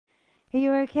Are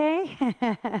you okay?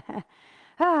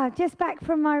 Just back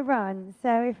from my run,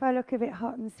 so if I look a bit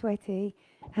hot and sweaty,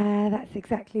 that's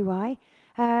exactly why.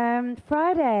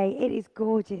 Friday, it is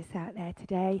gorgeous out there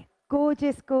today.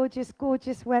 Gorgeous, gorgeous,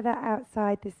 gorgeous weather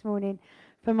outside this morning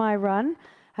for my run.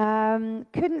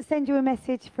 Couldn't send you a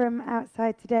message from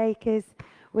outside today because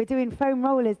we're doing foam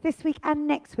rollers this week and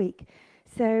next week.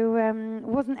 So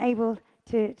wasn't able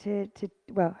to,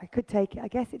 well, I could take it. I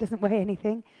guess it doesn't weigh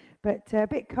anything, but a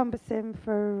bit cumbersome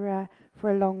for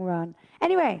a long run.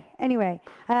 Anyway,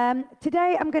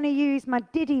 today I'm going to use my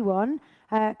Diddy one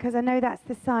because I know that's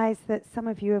the size that some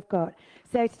of you have got.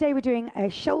 So today we're doing a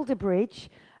shoulder bridge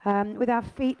with our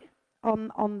feet on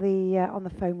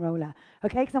the foam roller.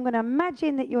 Okay, because I'm going to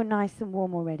imagine that you're nice and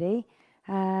warm already.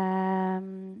 Here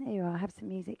you are. Have some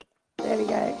music. There we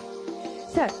go.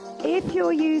 So if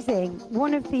you're using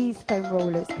one of these foam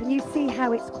rollers, can you see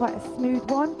how it's quite a smooth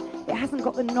one? It hasn't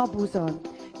got the knobbles on.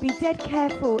 Be dead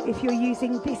careful if you're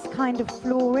using this kind of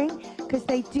flooring because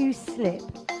they do slip.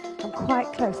 I'm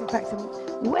quite close. In fact,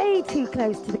 I'm way too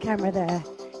close to the camera there.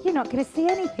 You're not going to see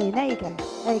anything. There you go.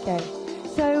 There you go.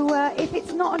 So if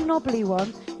it's not a knobbly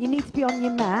one, you need to be on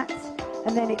your mat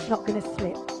and then it's not going to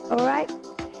slip. All right?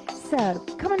 So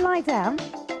come and lie down.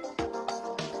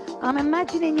 I'm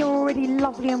imagining you're already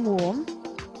lovely and warm.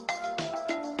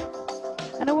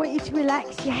 And I want you to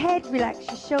relax your head, relax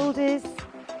your shoulders.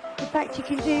 In fact, you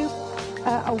can do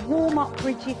a warm-up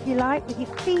bridge if you like, with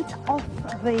your feet off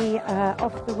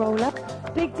the roller.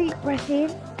 Big deep breath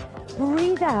in,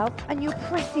 breathe out, and you're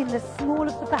pressing the small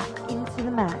of the back into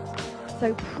the mat.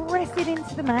 So press it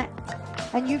into the mat,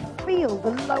 and you feel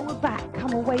the lower back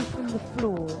come away from the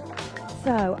floor.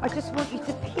 So I just want you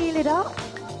to peel it up,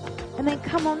 and then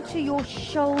come onto your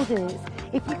shoulders.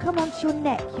 If you come onto your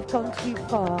neck, you've gone too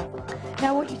far. Now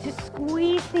I want you to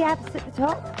squeeze the abs at the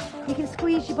top. You can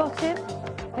squeeze your bottom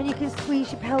and you can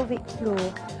squeeze your pelvic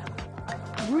floor.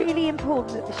 Really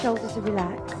important that the shoulders are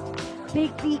relaxed.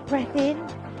 Big deep breath in.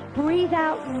 Breathe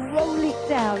out, roll it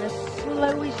down as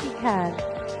slow as you can.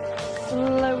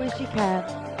 Slow as you can.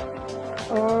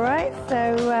 All right,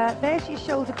 so there's your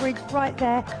shoulder bridge right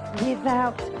there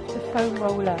without the foam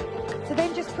roller. So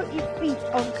then just put your feet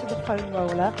onto the foam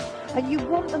roller and you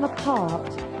want them apart.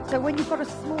 So when you've got a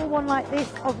small one like this,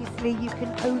 obviously you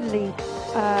can only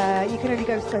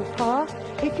go so far.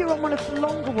 If you're on one of the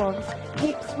longer ones,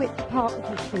 hips width apart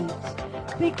with your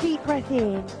feet. Big deep breath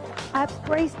in, abs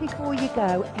brace before you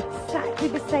go. Exactly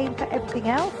the same for everything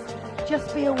else.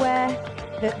 Just be aware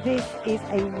that this is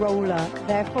a roller,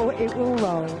 therefore it will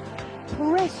roll.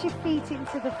 Press your feet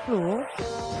into the floor,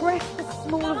 press the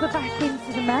small of the back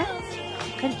into the mat,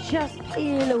 and just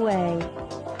peel away.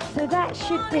 So that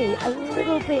should be a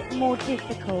little bit more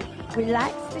difficult.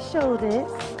 Relax the shoulders,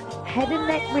 head and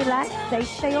neck relax, they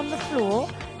stay on the floor.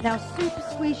 Now super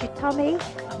squeeze your tummy,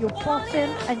 your bottom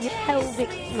and your pelvic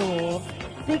floor.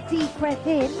 Big deep breath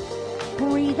in,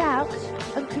 breathe out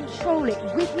and control it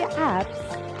with your abs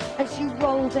as you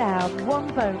roll down.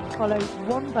 One bone follows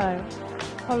one bone,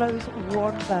 follows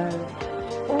one bone.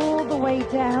 All the way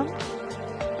down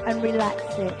and relax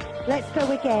it. Let's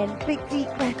go again. Big deep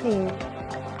breath in.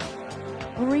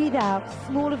 Breathe out.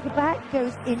 Small of the back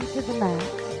goes into the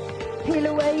mat. Peel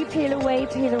away, peel away,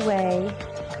 peel away.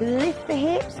 Lift the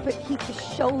hips, but keep the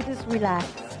shoulders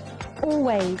relaxed.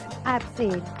 Always abs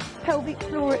in. Pelvic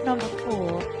floor at number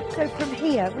 4. So from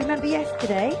here, remember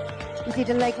yesterday, we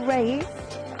did a leg raise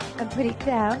and put it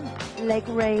down. Leg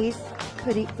raise,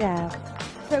 put it down.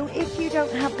 So if you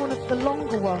don't have one of the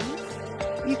longer ones,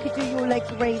 you could do your leg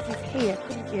raises here,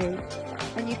 couldn't you?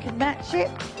 And you can match it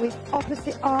with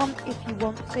opposite arm if you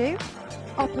want to.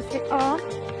 Opposite arm,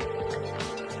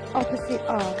 opposite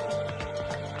arm.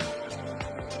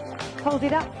 Hold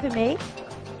it up for me.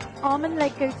 Arm and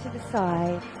leg go to the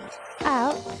side.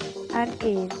 Out and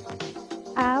in.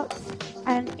 Out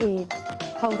and in.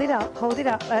 Hold it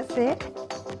up, that's it.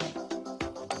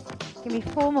 Give me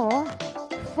 4 more.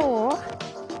 4.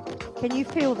 Can you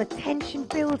feel the tension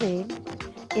building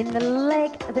in the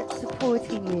leg that's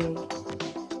supporting you?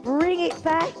 Bring it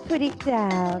back, put it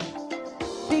down.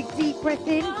 Big deep breath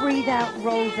in, breathe out,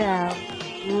 roll down.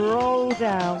 Roll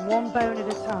down, one bone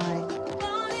at a time.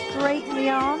 Straighten the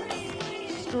arms,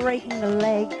 straighten the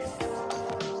legs.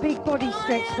 Big body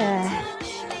stretch there.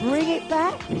 Bring it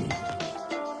back.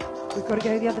 We've got to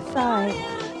go the other side.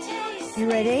 You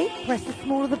ready? Press the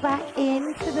small of the back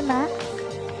into the mat.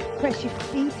 Press your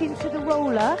feet into the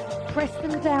roller. Press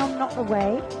them down, not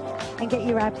away. And get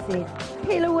your abs in.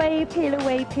 Peel away, peel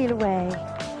away, peel away.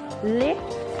 Lift,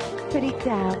 put it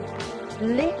down.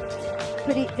 Lift,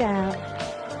 put it down.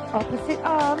 Opposite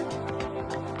arm.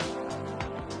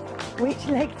 Which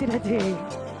leg did I do?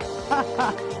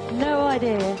 No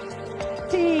idea.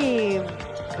 Team.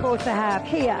 Of course I have.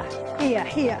 Here, here,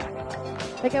 here.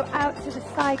 They go out to the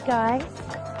side, guys.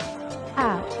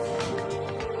 Out.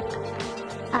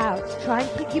 Out. Try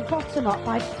and pick your bottom up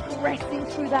by pressing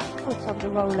through that foot on the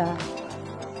roller.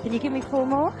 Can you give me 4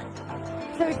 more?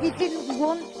 So if you didn't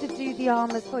want to do the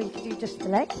arm as well, you could do just the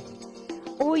leg.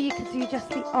 Or you could do just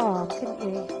the arm, couldn't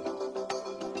you?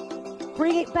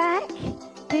 Bring it back.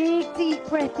 Big, deep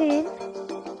breath in.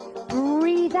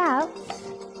 Breathe out.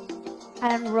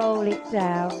 And roll it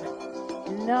down.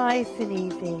 Nice and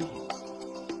easy.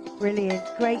 Brilliant.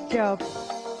 Great job.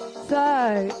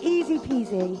 So, easy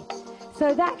peasy.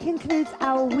 So that concludes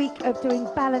our week of doing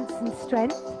balance and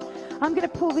strength. I'm going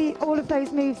to pull all of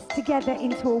those moves together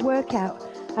into a workout.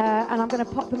 And I'm going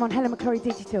to pop them on Helen McClorry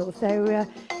Digital. So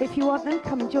if you want them,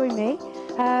 come and join me.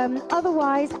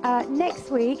 Otherwise,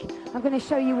 next week, I'm going to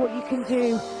show you what you can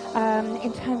do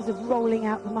in terms of rolling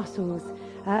out the muscles.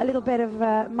 A little bit of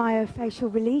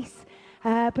myofascial release.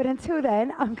 But until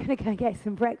then, I'm going to go and get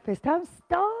some breakfast. I'm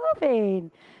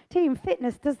starving. Team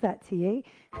Fitness does that to you.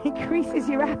 Increases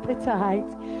your appetite.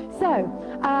 So,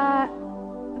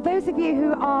 those of you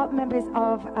who are members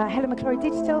of Helen McClorry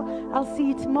Digital, I'll see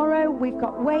you tomorrow. We've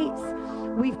got weights,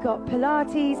 we've got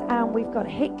Pilates, and we've got a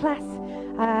HIIT class.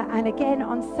 And again,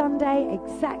 on Sunday,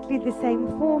 exactly the same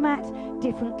format,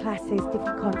 different classes,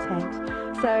 different content.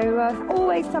 So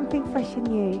always something fresh and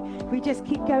new. We just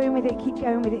keep going with it, keep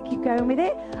going with it, keep going with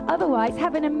it. Otherwise,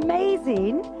 have an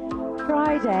amazing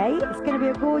Friday. It's going to be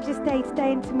a gorgeous day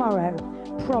today and tomorrow.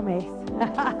 Promise.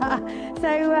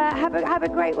 So have a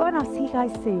great one. I'll see you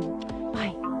guys soon.